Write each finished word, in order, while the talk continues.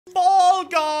Fall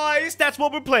Guys! That's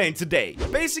what we're playing today.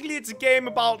 Basically, it's a game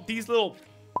about these little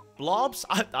blobs.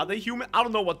 Are they human? I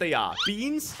don't know what they are.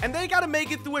 Beans? And they gotta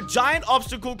make it through a giant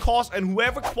obstacle course, and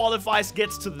whoever qualifies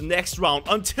gets to the next round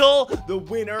until the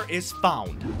winner is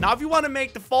found. Now, if you want to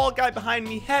make the Fall Guy behind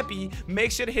me happy,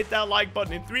 make sure to hit that like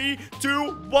button in 3,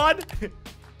 2, 1.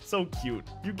 So cute.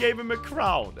 You gave him a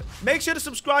crown. Make sure to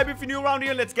subscribe if you're new around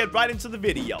here. Let's get right into the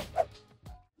video.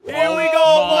 Here we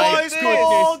go, boys.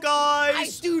 Fall Guys.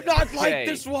 I do not like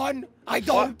this one. I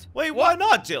don't. Wait, why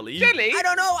not, Jelly? Jelly? I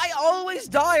don't know. I always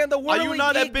die on the Whirling Are you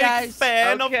not a big guys.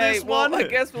 fan of this one? I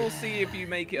guess we'll see if you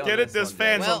make it on Get it? this There's one,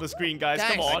 fans on the screen, guys.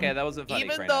 Come on. Okay, that wasn't funny,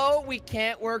 Even Crainer. though we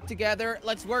can't work together,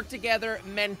 let's work together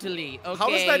mentally, okay? How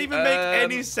does that even make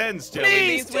any sense, Jelly?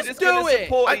 Please, We're just gonna do it.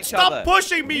 support each Stop other.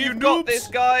 pushing me, you You've got noobs. this,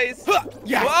 guys.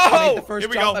 Yeah. Whoa. I made the first Here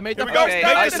we jump. go. I made the Here we go. first Make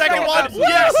jump. the second one. Absolutely.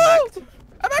 Yes. Woo!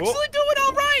 I'm actually doing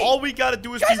all right. All we gotta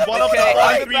do is be Guys, one of the okay, only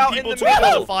I'm 3 about people in to the middle.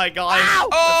 qualify, guys. Ow.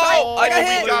 That's all I got we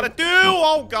hit. gotta do.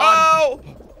 Oh,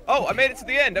 God. Oh, I made it to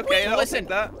the end. Okay, I'll Listen. take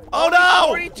that. Oh, no.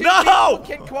 42 No.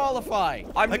 people can qualify.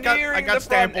 I'm nearing the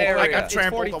front area. I got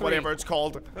trampled or 43. whatever it's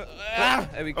called.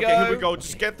 There we go. Okay, here we go.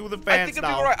 Just get through the I fans think I'll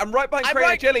be now. alright. I'm right behind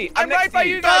Crainer Jelly. I'm right next by to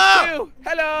you guys Ah. too.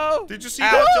 Hello. Did you see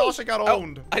that, Josh? I got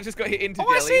owned. I just got hit into Oh,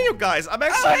 Jelly. I see you guys. I'm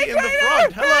actually hey, in the Crainer.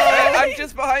 front. Hello. I'm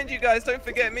just behind you guys. Don't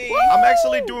forget me. I'm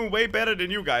actually doing way better than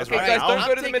you guys Okay, right guys, now. don't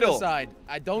go to the Take middle. Side.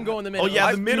 I don't go in the middle. Oh, yeah,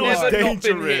 the I've middle is never not been hit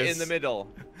dangerous. in the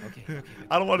middle. Okay.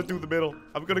 I don't want to do the middle.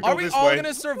 I'm gonna go Are we this all way.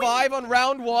 gonna survive on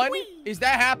round 1? Is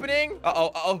that happening?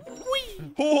 Uh-oh.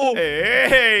 Oh.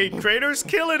 Hey, Crainer's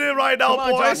killing it right now, Come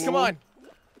on, boys. Josh, come on.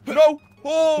 No.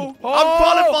 Oh. I'm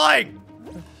qualifying.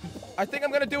 I think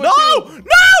I'm gonna do it No! too.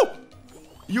 No!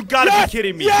 You gotta Yes! be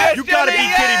kidding me. Yes, You gotta be Jelly,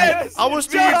 kidding me. yes! I was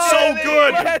doing so Jelly,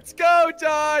 good. Let's go,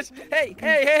 Josh.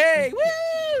 Hey. Woo!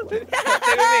 Stay with me.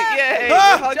 Yay.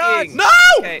 Ah, We're hugging. No!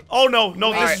 Okay. Oh, no. This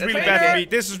Alright, is really let's bad make for it. me.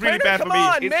 This is really Crainer, bad for come me.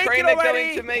 on. Is Make it Crainer already.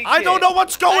 going to make it? I don't know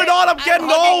what's going on. I'm getting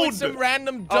hugging owned. with some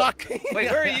random Oh, duck. wait,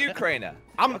 where are you, Crainer?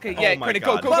 Okay, oh yeah, my Crainer,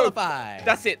 God. go. Qualify.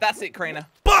 That's it, Crainer.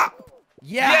 Bah!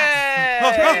 Yeah.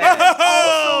 Yeah.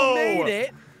 Also made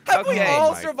it. Have we Okay. all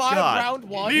Oh my survived God. round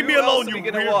 1? Leave me Who else alone, are you we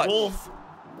gonna weird watch? wolf.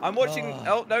 I'm watching.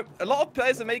 Oh no, a lot of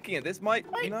players are making it. This might.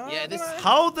 No, Yeah, this.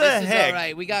 How the This is heck? all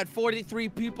right. We got 43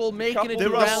 people making it to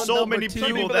There are round so number many 2.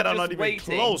 people People that are are not just even waiting.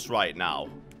 close right now.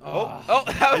 Oh,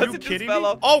 that Are was you it just kidding fell me?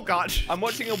 off. Oh, God. I'm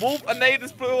watching a wolf. A nade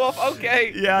just flew off.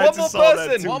 Okay. Yeah, I One just more saw that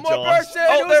person. too, One more Josh. person.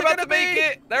 Oh, Who's they're it about gonna to make be?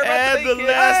 it. They're about And to the make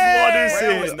it. last Where one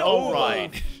was is in. the All over?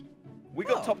 right. We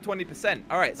got top 20%.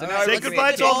 All right. So now Alright, Say let's everyone's goodbye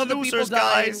gonna to all all the the people losers,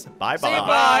 dying. guys. Bye-bye. Say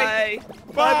Bye.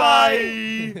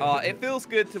 Bye-bye. Oh, it feels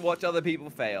good to watch other people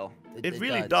fail. It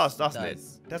really does, doesn't it?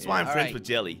 That's why I'm All friends right. with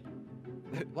Jelly.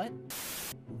 What?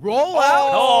 Roll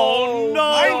out. Oh, no.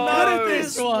 I'm Not good at at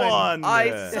this this one. one.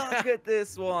 I suck at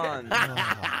this one.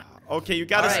 Okay, you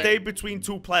gotta All right. stay between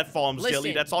 2 platforms, Jelly.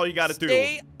 Listen, That's all you gotta do.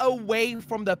 Stay away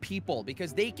from the people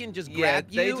because they can just Yeah,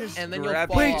 grab they you just and then you'll grab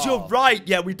fall you. Wait, you're off. right.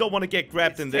 Yeah, we don't want to get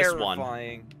grabbed It's in this one.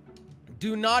 terrifying.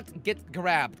 Do not get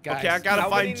grabbed, guys. Okay, I gotta How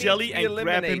many find need Jelly to be and grab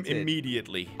him eliminated?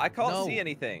 immediately. I can't No. see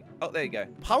anything. Oh, there you go.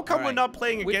 How come All we're right. not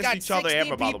playing We've against got each other 16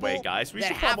 ever, by the way, people guys? We that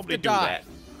should have probably to do die.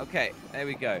 that. Okay, there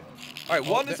we go. All right,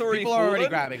 one is already People are already fallen.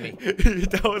 grabbing me.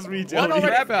 That was me, One Jelly. already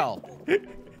Grab- fell.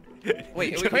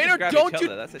 Wait, we can Crainer, just grab don't each you-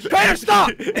 other. That's a shame. Crainer, stop!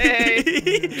 Hey.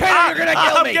 Crainer, you're gonna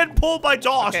kill I'm me. getting pulled by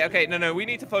Josh. Okay, no, we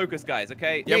need to focus, guys.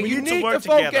 Okay. Yeah, we you need to work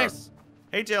focus. together.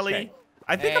 Hey, Jelly. Okay.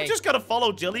 I think I'm Hey. just gonna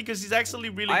follow Jelly because he's actually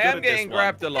really I good am at this getting one.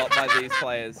 grabbed a lot by these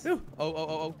players.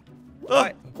 Oh.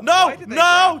 Why- No, why did they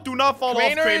no! grab? Do not fall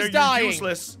Crainer off, is Crainer. You're dying.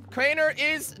 useless. Crainer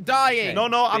is dying. No,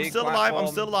 I'm Big still alive. I'm platform.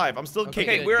 still alive. I'm still Okay,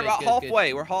 kicking. Okay, we're good, about good,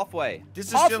 halfway. We're halfway. This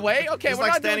is Halfway? Just, Okay, it's we're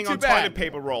like not doing standing too on bad. toilet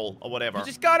paper roll or whatever. You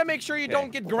just gotta make sure you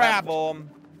don't get grabbed. Platform.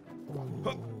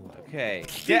 Okay.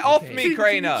 Get off me,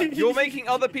 Crainer. You're making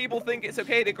other people think it's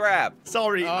okay to grab.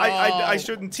 Sorry, I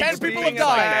shouldn't teach 10 people being have a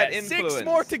died. bad 6 influence.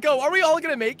 more to go. Are we all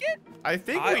gonna make it? I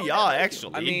think we are,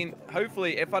 actually. I mean,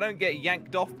 hopefully, if I don't get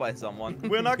yanked off by someone.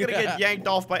 we're not gonna get yanked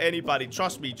off by anybody.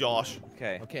 Trust me, Josh.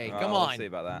 Okay. Okay, Well, come we'll on. see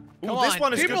about that. Come Ooh, this on.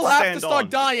 one is People good to have stand to start on.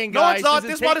 dying, No, guys. it's not.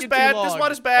 This is This one is taking too bad. long. This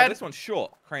one is Oh, bad. this one's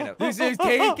short, Crainer. This is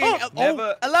taking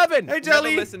Never- 11. Hey, Jelly.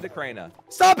 Never listen to Crainer.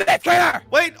 Stop it, Crainer.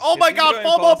 Wait, oh my If you god, go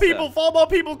 4 more faster. people, 4 more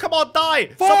people. Come on, die.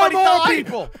 4 Somebody more die.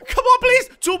 people. Come on, please.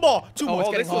 2 more. 2 Oh, more. it's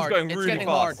Oh, getting this one's hard. going It's really getting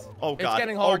fast. hard. Oh god. It's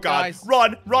getting Oh hard, god. guys.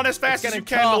 Run as fast as you getting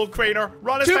can, tough. little Crainer.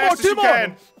 Run as 2 more, fast as 2 you more.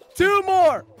 can. 2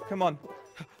 more. Come on.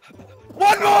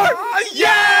 1 more.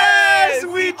 Yes,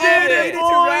 we we did made it, it to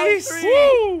round boys. 3.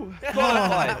 Woo.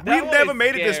 Qualified. That We've one never is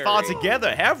made it this far scary.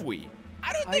 together, have we?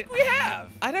 I don't think we have.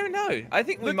 I don't know. I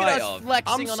think we Look might at us have.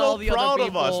 flexing I'm on so all the proud other of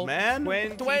people. us, man.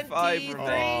 25 23.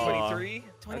 remain. 23?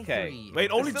 23. Okay.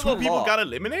 Wait, only still 2 a people lot. got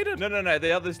eliminated? No.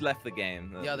 The others left the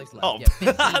game. The others left. Oh, Yeah,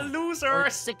 15 or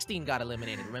losers. 16 got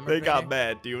eliminated. Remember? They got Crainer?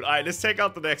 mad, dude. All right, let's check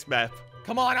out the next map.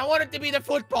 Come on, I want it to be the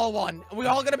football one. We're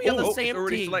all gonna be on the Oh, same it's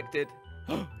already team. selected.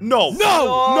 No.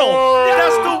 No.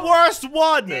 That's the worst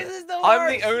one. This is the worst.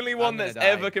 I'm the only one I'm gonna that's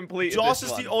die. ever completed Josh this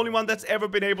is one. the only one that's ever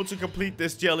been able to complete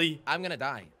this, Jelly. I'm gonna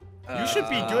die. You should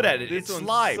be good at it. This It's one's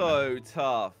slime. so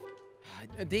tough.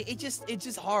 It's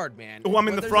just hard, man. Oh, I'm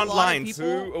in When the there's front a lot of lines.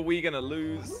 people- Who are we gonna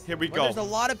lose? Here we When go. there's a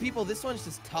lot of people, this one's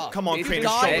just tough. Come on, If Crainer, you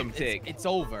show die, them. It's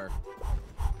over.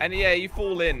 And yeah, you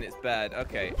fall in. It's bad.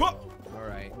 Okay. Huh. All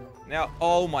right. Now,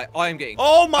 oh my, I'm getting.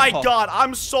 Oh my god,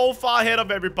 I'm so far ahead of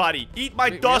everybody. Eat my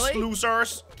Wait, dust, really?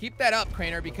 losers. Keep that up,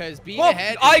 Crainer, because being Whoa,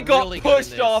 ahead I is got really good in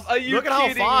pushed this. off. Are you Look at how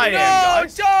kidding far I me? am, No,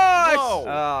 guys. Josh! Whoa.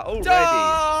 Already.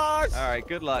 Josh! All right,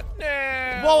 good luck.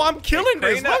 No. Whoa, I'm killing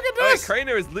this. Crainer- Look at oh, this.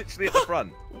 Crainer is literally at the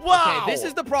front. Wow. Okay, this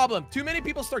is the problem. Too many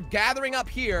people start gathering up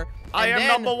here. I and am then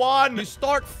number 1. You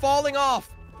start falling off.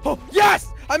 Oh, yes!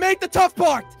 I made the tough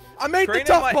part. I made the Crainer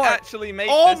tough might part. actually make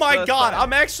Oh this my first god, time.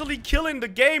 I'm actually killing the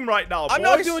game right now, boys. I'm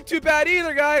not doing too bad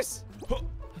either, guys.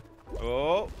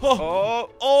 Oh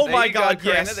There my you go, god,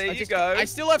 Crainer, yes. There you go. I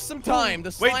still have some time.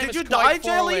 The slime Wait, did is you quite die,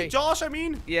 far Jelly? away. Josh, I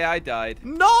mean? Yeah, I died.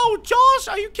 No, Josh,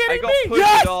 are you I kidding got me? pushed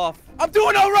Yes! off. I'm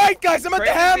doing all right, guys. I'm at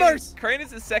the hammers.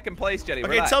 Craner's in second place, Jelly.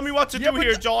 Okay, relax. tell me what to Yeah, do but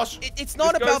here, Josh. It's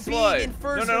not Just go about slow. being in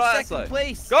first No, or not that second slow.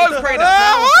 place. Go, It's Crainer.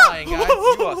 qualifying, guys.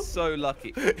 You are so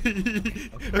lucky.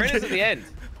 Craner's at the end.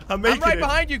 I'm I'm making right it.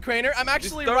 behind you, Crainer. I'm Just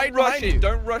actually don't right rush behind it. you.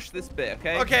 Don't rush this bit,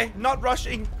 okay? Okay, not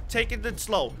rushing. Taking it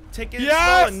slow. Taking it slow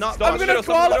Yes! and not I'm rushing. gonna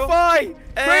Stop the middle. qualify. And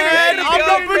There you I'm go,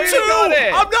 number Crainer 2. got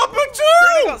it. I'm number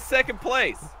Crainer 2. got second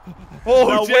place. Oh,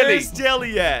 Now, Jelly. Jelly. Where's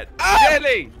Jelly at?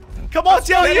 Jelly. Come on,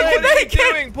 Jelly, you Jelly, can what are you make it.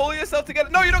 doing? Pull yourself together.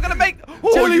 No, you're not gonna make.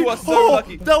 Oh, Jelly, you are so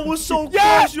lucky. That was so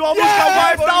Yes! close. You almost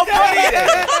Yes! got wiped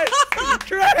out, buddy.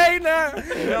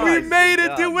 Crainer. We Nice made it,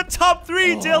 done. dude. We're top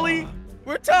 3, Jelly.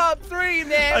 We're top 3,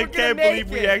 man. I We're can't gonna make believe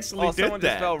we it. actually Oh, did someone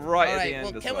just that. fell right All at right, the end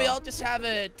well, as can well. we all just have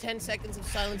a 10 seconds of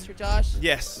silence for Josh?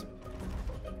 Yes.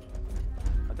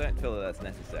 I don't feel that that's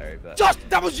necessary, but. Josh,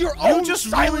 that was your own just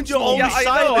silence ruined your moment. own yeah, I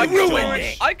know. I silence, can, ruined ruin,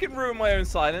 it. I can ruin my own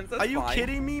silence. That's Are you fine.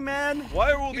 kidding me, man?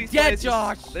 Why are all these dead, players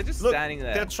Josh. They're just Look, standing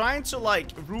there. they're trying to, like,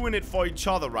 ruin it for each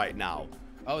other right now.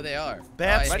 Oh, they are.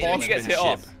 Bad I Imagine hate he gets hit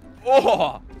sportsmanship.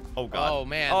 off. Oh! Oh, God. Oh,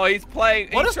 man. Oh, he's playing.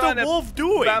 What he's is the trying to wolf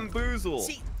doing? Bamboozle.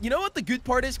 See, you know what the good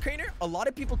part is, Crainer? A lot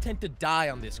of people tend to die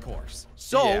on this course.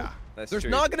 So, Yeah, that's there's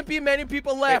true. not going to be many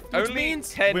people left, which only means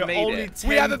 10 We're made only it. 10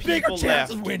 we have a bigger people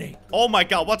chance left. of winning. Oh, my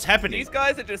God. What's happening? These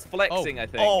guys are just flexing, I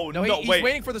think. Oh, No, no, he's wait.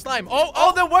 waiting for the slime. Oh,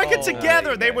 Oh, they're working Oh,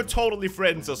 together. okay. They were totally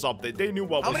friends or something. They knew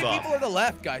what How was many up. people are there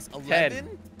left, guys?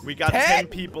 11? We got 10? 10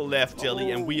 people left, Jelly,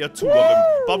 and we are 2 of them.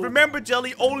 But remember,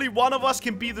 Jelly, only one of us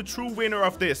can be the true winner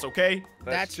of this, okay?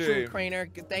 That's true, Crainer.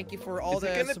 Thank you for all Is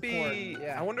the it gonna support. be?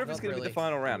 Yeah, I wonder if it's not gonna be really. the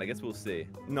final round. I guess we'll see.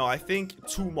 No, I think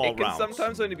 2 more It can rounds.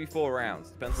 sometimes only be 4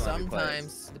 rounds. Depends on how many players.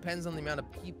 Sometimes. Depends on the amount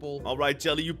of people. All right,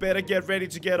 Jelly, you better get ready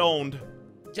to get owned.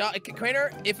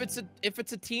 Crainer, if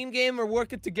it's a team game, we're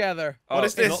working together. What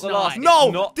is it's this? not the Not. last- No,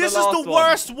 it's not this the is last the one.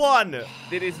 worst one.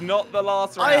 It is not the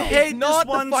last round. I hate not this the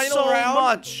one final so round.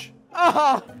 much.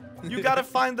 Ah! You gotta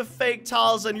find the fake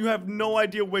tiles, and you have no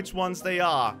idea which ones they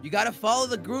are. You gotta follow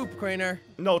the group, Crainer.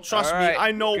 No, trust All me, right,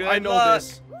 I know good this. luck.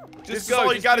 This Just is go. all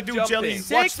you just gotta keep do, Jelly.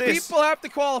 jumping. Watch 6 this. people have to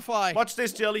qualify. Watch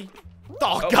this, Jelly.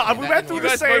 Oh, Oh, God, we that went didn't through You the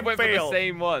guys same both went for fail. the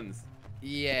same ones.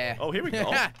 Yeah. Oh, here we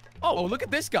go. Oh, Oh, look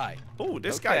at this guy. oh,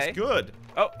 this Okay. guy's good.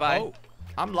 Oh, bye. Oh.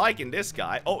 I'm liking this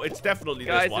guy. Oh, it's definitely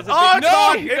Guys, this one. there's a Oh, big... it's no,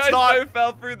 not. you It's guys not. both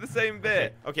fell through the same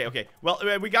bit. Okay. Well,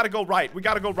 we gotta go right. We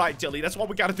gotta go right, Jelly. That's what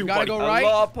we gotta do, gotta buddy. go A right?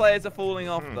 lot of players are falling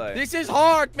off, though. This is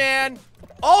hard, man.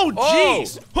 Oh, Oh.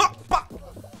 jeez. Huh, bah.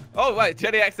 Oh, wait,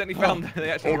 Jelly accidentally found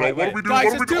the actual Oh no, right what way. do we do? Guys,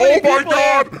 What do we there's do? too many Oh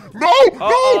my people god! No! No!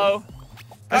 Uh-oh.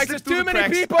 I Guys, slipped there's through too the many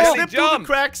cracks. people. I Jelly, slipped through the jump.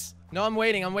 cracks. No, I'm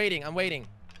waiting. There's Are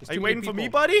too you many waiting for me,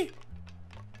 people. buddy?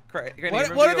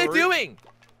 What are they doing?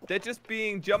 They're just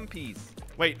being jumpies.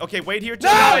 Wait, okay, wait here, No!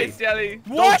 Jelly. Nice, Jelly.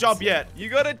 Don't What? jump yet. You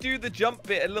gotta do the jump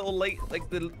bit a little late, like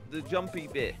the jumpy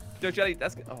bit. No, Jelly,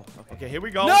 that's good. Oh, okay. Okay, here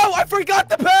we go. No, I forgot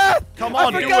the path. Come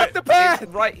on, I do forgot it. the path.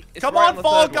 It's right. It's Come right on, the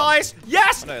Fall third one. Guys.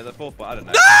 Yes! Oh, no, the fourth one. I don't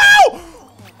know.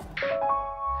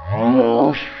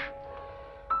 No!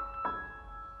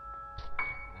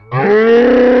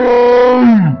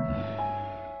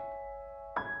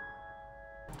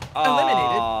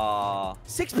 Ah.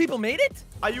 6 people made it?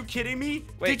 Are you kidding me?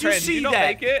 Wait, did you Trent, see did you not that?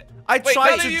 make it? I Wait,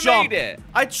 tried no, to you jump. made it.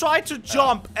 I tried to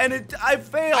jump and I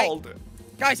failed.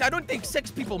 Guys, I don't think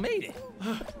 6 people made it.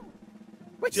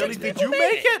 Wait, Jelly, 6 did people you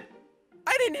made make it?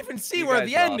 I didn't even see You where guys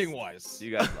the lost. ending was.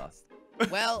 You guys lost.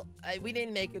 Well, we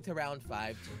didn't make it to round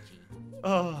 5,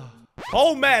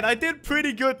 Oh man, I did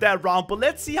pretty good that round, but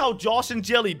let's see how Josh and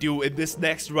Jelly do in this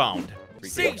next round.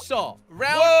 Seesaw,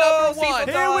 round Whoa, number 1.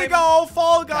 Here we go,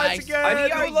 Fall Guys Guys, again. I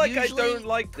are feel like I usually don't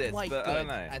like this, quite but I don't good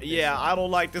know. at this Yeah, one. I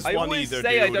don't like this I one always either,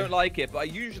 say I dude. don't like it, but I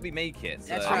usually make it. So.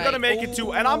 That's I'm right. gonna make it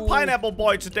too, and I'm Pineapple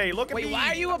Boy today. Look at Wait, me. why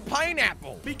are you a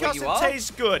pineapple? Because Wait, it you are?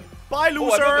 tastes good. Bye, Oh,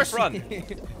 I'm at the losers. front.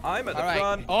 I'm at the All right.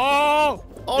 front. Oh!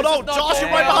 Oh This no, is not Josh, fair.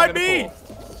 you're right Yeah, I'm behind gonna me.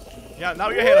 Yeah, now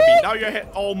you're ahead of me. Now you're ahead.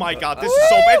 Oh my god, this is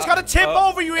so bad. It's gonna tip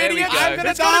over, you there we idiot. go. I'm gonna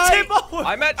It's gonna die. tip over.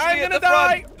 I'm actually I'm at gonna the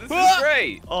die. front. This is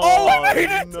great. Oh, I made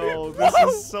it. no, this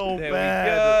is so There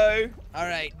bad. we go. All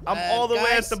right. I'm all the way at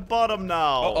guys, the bottom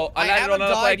now. Oh, I I landed haven't on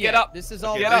another died plane. Get yet. up. This is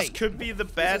all Okay, right. this could be the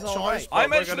bad is all choice. right. but I'm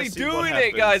we're actually gonna see what doing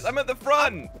it, guys. happens. I'm at the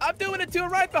front. I'm doing it too,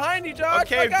 right behind you, Josh.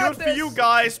 Okay, I got good for you this.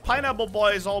 guys. Pineapple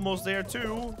Boy is almost there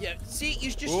too. Yeah, see,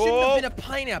 you just Whoa. shouldn't have been a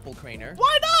pineapple, Crainer.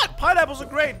 Why not? Pineapples are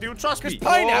great, dude. Trust me.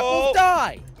 Pineapples Whoa.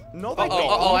 die. No, they Uh-oh, don't.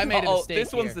 uh-oh, I made a mistake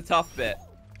This one's here. the tough bit.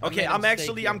 Okay, made a I'm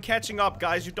mistake here. catching up,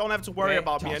 guys. You don't have to worry Okay,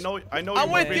 about me. I Josh. know I'm you're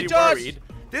with you, really Josh. worried.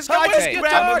 This I'm guy with just you,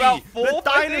 grabbed Josh. me. About The fourth,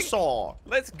 I think? dinosaur.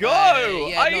 Let's go.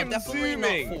 Yeah, I no, am definitely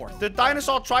zooming. not 4th. The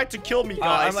dinosaur tried to kill me,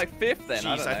 guys. I'm like 5th then.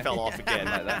 Jeez, I don't fell know. off again.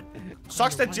 Like that.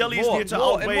 Sucks that Jelly is More, here to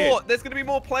more, and outweigh more. it. There's gonna be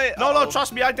more players. No, got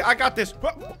this. I got this.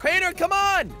 Crainer, come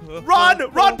on. Run,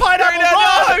 Pineapple, run!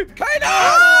 No! Crainer!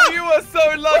 Oh, you are so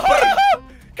lucky.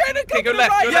 Crainer, come Okay, go to the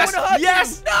left, right. go I left. wanna hug you.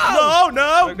 Yes! No!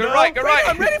 No! Go right, go right.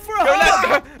 I'm ready for a Go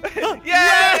hug. left. Go.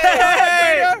 Yay!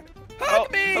 Crainer, Oh,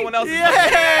 hug me. someone else is Yay! I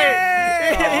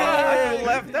feel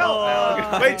left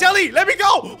out now. Wait, Jelly, let me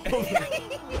go!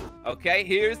 Okay,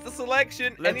 here's the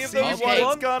selection. Let's Any of see those what you it's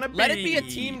want? gonna be. Let it be a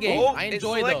team game. Oh, I it's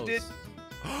enjoy selected. those.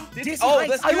 Oh, nice.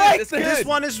 that's I good. like That's this. good. This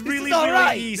one is is really, all really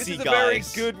right. easy, This is a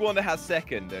guys. very good one to have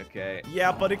second. Okay.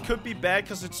 Yeah, but it could be bad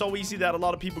because it's so easy that a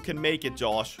lot of people can make it,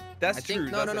 Josh. That's I think,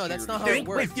 true. no, that's actually not how really it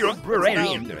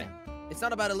good. works. It's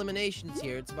not about eliminations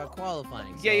here. It's about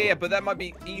qualifying. So. Yeah, but that might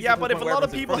be easy. Yeah, to but the if a point lot where of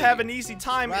everyone's in people front have of an easy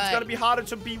time, it's Right. gonna be harder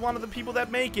to be one of the people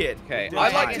that make it. Okay, Yeah, I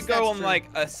I like to guess go that's on true. like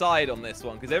a side on this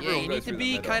one because Yeah, everyone you goes need to through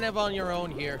be the kind of on your own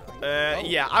here.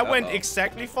 Yeah, I went Uh-oh.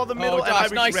 exactly for the middle, Oh, and I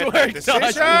Josh, nice regret work, my decision.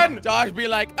 Josh. Josh, be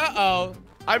like, uh-oh.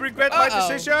 I regret my Uh-oh.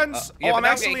 decisions. Yeah, oh, but I'm now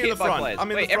actually getting in the hit by front. players.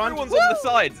 I'm in Wait, the front. everyone's on the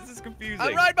sides. This is confusing.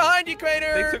 I'm right behind you,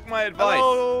 Crainer. They took my advice.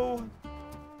 Hello.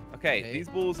 Okay, Okay. these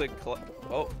balls are.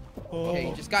 Oh, Okay,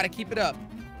 you just gotta keep it up.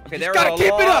 okay. just There gotta are a keep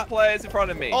it lot up. of players in front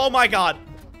of me. Oh my god.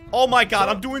 Oh my god,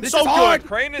 I'm doing This so is hard. good.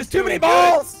 Crainer's There's too many doing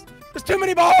good. balls. There's too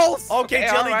many balls. Okay, Okay,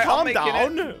 Jelly, alright, calm I'm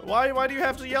down. making Why do you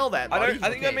have to yell that? I buddy? don't. I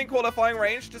think I'm Okay. in qualifying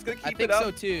range. Just gonna I keep think it up.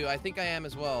 so too. I think I am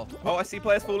as well. Oh, I see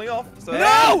players falling off. So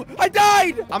No! I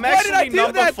died! I'm Why did I actually do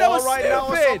number that? 4 That was right now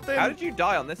or stupid. something. How did you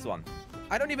die on this one?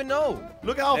 I don't even know.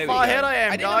 Look how There we far go. ahead I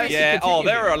am, I didn't know guys. you Yeah. continue Oh,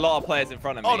 there here. are a lot of players in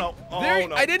front of me. Oh no. Oh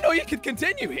no. I didn't know you could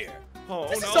continue here. Oh,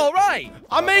 This no. is all right.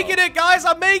 I'm making it, guys.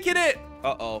 I'm making it.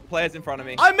 Uh-oh, players in front of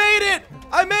me. I made it.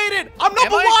 I made it. I'm number I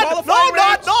in 1. No, qualifying I'm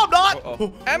not. range? No, I'm not.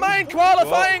 Uh-oh. Am I in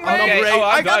qualifying I'm range? number 8. Oh,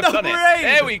 I got I've done number it. 8.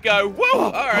 There we go. Woo!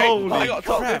 All right. Holy I got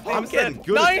top crap. 15%. I'm getting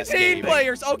good at this 19 game.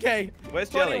 players. Okay. Where's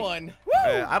Jelly? 21.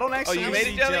 I don't actually you made it,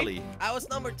 see Jelly? I was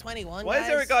number 21. Why is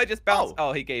there a guy just bounced?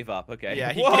 Oh, he gave up. Okay.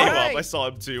 Yeah, he Whoa. gave up. I saw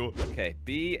him too. Okay,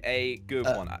 be a good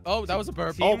one. Oh, that was a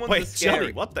burp. Team Oh, ones wait, are scary.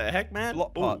 Jelly. What the heck, man?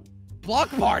 Block Ooh. pot. Block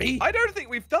party? I don't think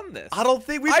we've done this. I don't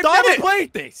think we've I've done never it.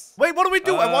 played this. Wait, what do we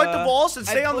do? Avoid the walls and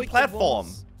stay on the Avoid the platform.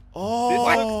 walls.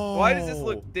 Oh. Why does this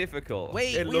look difficult?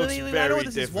 Wait, It wait, looks wait, I know very what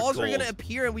this is. Walls are gonna difficult.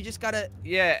 appear and we just gotta...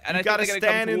 Yeah, and You I gotta think they're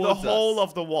stand gonna in come the towards hole us.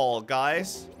 of the wall,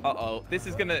 guys. Uh-oh, this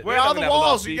is gonna... Where we're are not the gonna have enough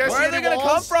walls? You people. guys Where see are they the gonna come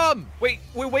walls? from? Wait,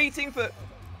 we're waiting for...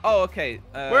 Oh, okay.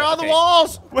 Where are the okay.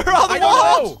 walls? Where are the I don't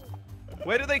walls? know.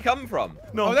 Where do they come from?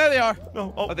 No. Oh, there they are.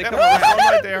 No. Oh, they yeah, come there's around.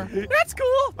 one right there. That's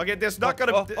cool. Okay, there's not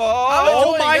gonna. Oh,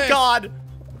 Oh enjoying my this. god!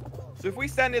 So if we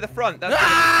stand near the front, that's...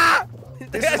 Ah!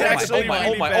 This is actually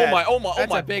really bad.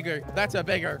 That's a bigger. That's a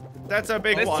bigger. That's a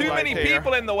big There's one too right many there.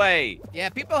 people in the way. Yeah,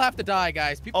 people have to die,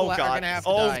 guys. People Oh, are God. gonna have to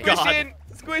Oh, die. God. Squish in!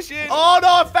 Squish in! Oh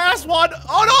no, a fast one!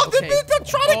 Oh no, Okay. they're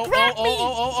trying to grab me!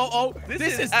 Oh.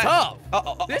 This is tough.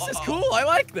 This is cool. I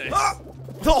like this.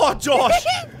 Oh, Josh!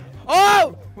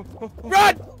 Oh!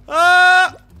 Run!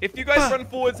 If you guys run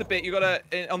forwards a bit, you gotta...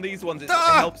 On these ones, it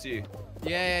Ah. helps you.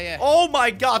 Yeah. Oh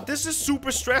my god, this is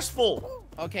super stressful.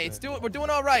 Okay, we're doing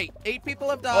all right. 8 people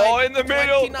have died. Oh, in the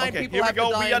middle. 29 Okay, people here we have to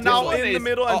go. die We are in now this one. in the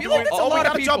middle. I and feel doing. like that's a Oh, we lot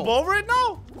of gotta jump people. over it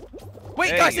now? Wait,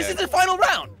 There guys, you this go. is the final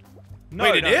round. No,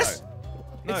 Wait, it no, is?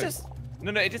 No. It's just...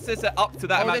 No, it just says that up to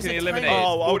that Oh, amount there's can be a timer. eliminated.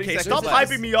 Oh, 40 okay. seconds Stop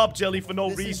left. hyping me up, Jelly, for no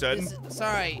this is- reason.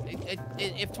 sorry.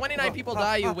 If 29 people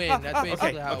die, you win. That's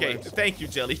basically how it Okay, works. thank you,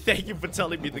 Jelly. Thank you for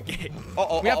telling me the game.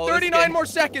 Uh-oh, We have uh-oh, this 39 game- more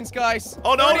seconds, guys.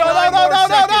 Oh, no, 39 no. more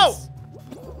seconds.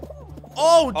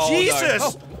 Oh, Oh,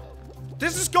 Jesus. no.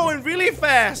 This is going really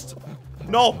fast.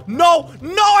 No, no,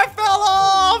 no, I fell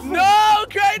off. No,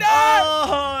 Crainer!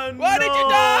 Oh, Why did you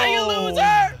die, you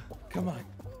loser? Come on.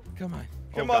 Come on.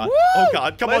 Come Oh, on. God. Woo! Oh,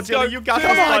 God. Come Let's on, Jelly. go. You got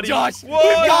Come this, on, buddy. Josh. Whoa.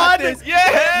 You got this.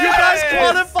 Yes! You guys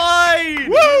qualified.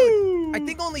 Woo! I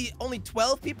think only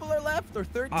 12 people are left, or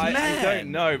 13. I Man.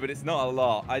 don't know, but it's not a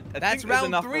lot. I think That's there's round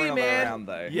enough 3, around man. around,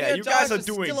 though. Yeah, Yeah, you guys Josh are is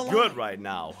doing still alive. good right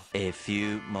now. A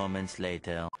few moments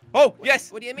later. Oh,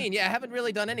 yes! What do you mean? Yeah, I haven't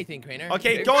really done anything, Crainer.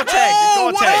 Okay, go attack. Go Oh,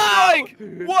 what a attack. strike!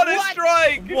 What a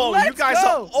strike! Whoa, you Let's guys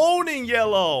go. are owning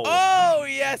yellow. Oh,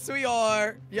 yes, we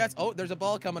are. Yes. Oh, there's a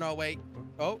ball coming our way.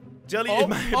 Oh. Jelly, Oh, it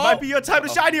might be your time to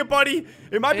shine here, buddy.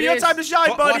 It might be It your is. time to shine,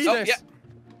 Watch buddy. this. Yeah.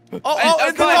 Oh,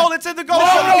 it's the okay. goal. It's in the goal. No.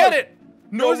 Jelly, get it.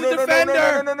 No, There's a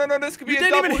defender. no, this could be You a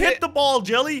didn't even double hit the ball,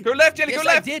 Jelly. Go left, Jelly, Yes, go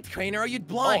I left. did, Crainer. Are you Oh,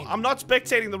 blind? I'm not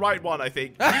spectating the right one, I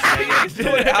think.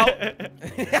 Sort it out.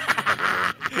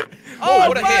 Oh,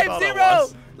 what a hit.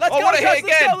 5-0. Let's Oh, go, what a Josh, hit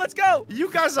let's again. go, let's go. You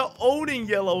guys are owning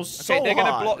yellow so Okay, they're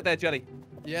gonna hard. block there, Jelly.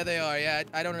 Yeah, they are. Yeah,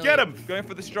 I don't really. Get him. Going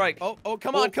for the strike. Oh,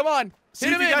 come on, come on. See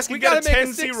Hit if him you in. guys can We get gotta a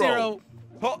make 10-0.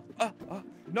 6-0. Oh,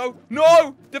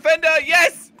 no, defender,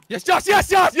 yes! Yes, Josh, yes,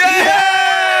 Josh.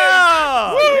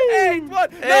 Yeah! Woo!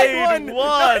 8-1.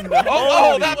 8-1.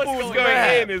 Oh, that What's ball was going going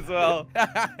on? in as well.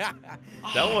 That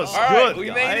was All right, good, we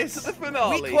guys. made it to the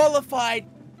finale. We qualified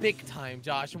big time,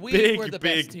 Josh. We were the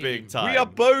best team. big time. We are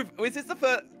both. Is this the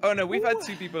first? Oh no, we've had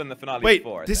 2 people in the finale Wait,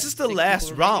 before. I this think. is the 6 last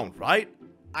people round, right?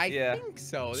 I Yeah. think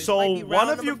so. This So might be one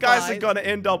round of you number guys are 5. gonna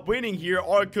end up winning here,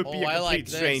 or it could be Oh, a I like complete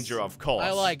this. stranger, of course.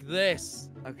 I like this.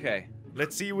 Okay.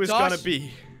 Let's see who it's Josh? gonna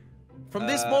be. From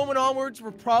this moment onwards,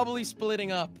 we're probably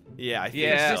splitting up. Yeah, I think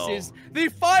Yeah. so. This is the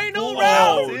final Oh,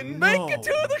 round. no. Make it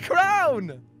to the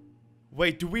crown.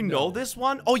 Wait, do we know this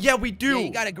one? Oh yeah, we do. Yeah,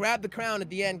 you gotta grab the crown at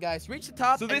the end, guys. Reach the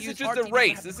top. So and this is use just RT a to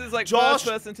race. grab This is like Josh, first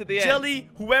person to the end. Jelly,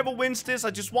 whoever wins this, I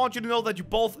just want you to know that you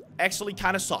both actually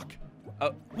kind of suck.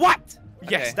 Oh. What?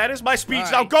 Yes, Okay. that is my speech.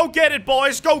 All Now right. go get it,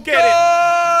 boys. Go get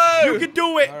Go! it. You can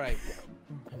do it. All right.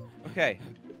 Okay.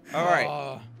 All right.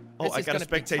 Oh, This I is gotta gonna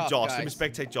be spectate tough, Josh. Let me guys.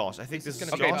 spectate Josh. I think this is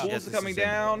gonna be Okay, Josh. tough. balls Yes, are this coming is him.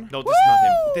 down. No, this is not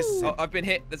him. This is him. Oh, I've been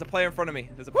hit. There's a player in front of me.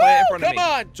 There's a Woo! player in front of Come me.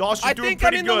 on. Josh, you're I doing think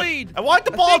pretty I'm in good. the lead. I want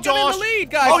the I ball, think Josh. I'm in the lead,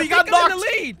 guys. Oh, I you got think I'm knocked. in the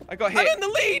lead. I got I'm hit. in the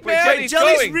lead, Wait, man. Jelly,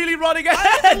 Jelly's going. really running I'm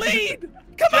ahead. in the lead.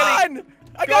 Come Jelly, on.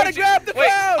 I gotta Jelly, grab the wait,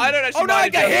 crown. I don't actually Oh no, I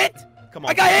mind, got Jelly. hit. Come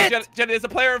on. I got hit. Jelly, there's a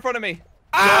player in front of me.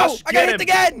 Ow! Josh, I got get hit him.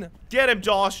 again. Get him,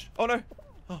 Josh. Oh no.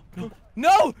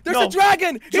 No, there's No. a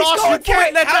dragon. He's Josh, going you can't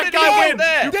for let it. How that did guy he win. go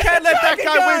there? You There's can't a let that dragon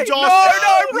guy win, Josh.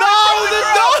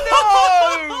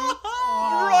 No,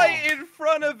 right in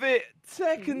front of it,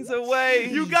 seconds away.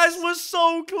 You guys were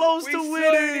so close we to so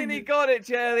winning. nearly got it,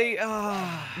 Jelly.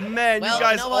 Ah. Man, Well, you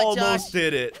guys you know what, almost Josh?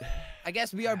 did it. I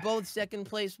guess we are both second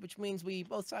place, which means we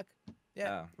both suck.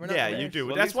 Yeah, Oh. we're not Yeah, winners. you do.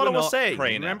 Well, at That's least what I we're was not saying.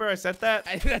 Crainer. Remember I said that?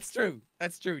 That's true.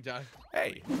 That's true, John.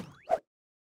 Hey.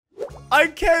 I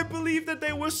can't believe that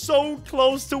they were so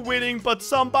close to winning, but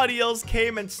somebody else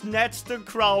came and snatched the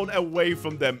crown away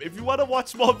from them. If you want to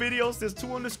watch more videos, there's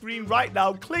 2 on the screen right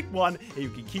now. Click one, and you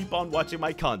can keep on watching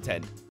my content.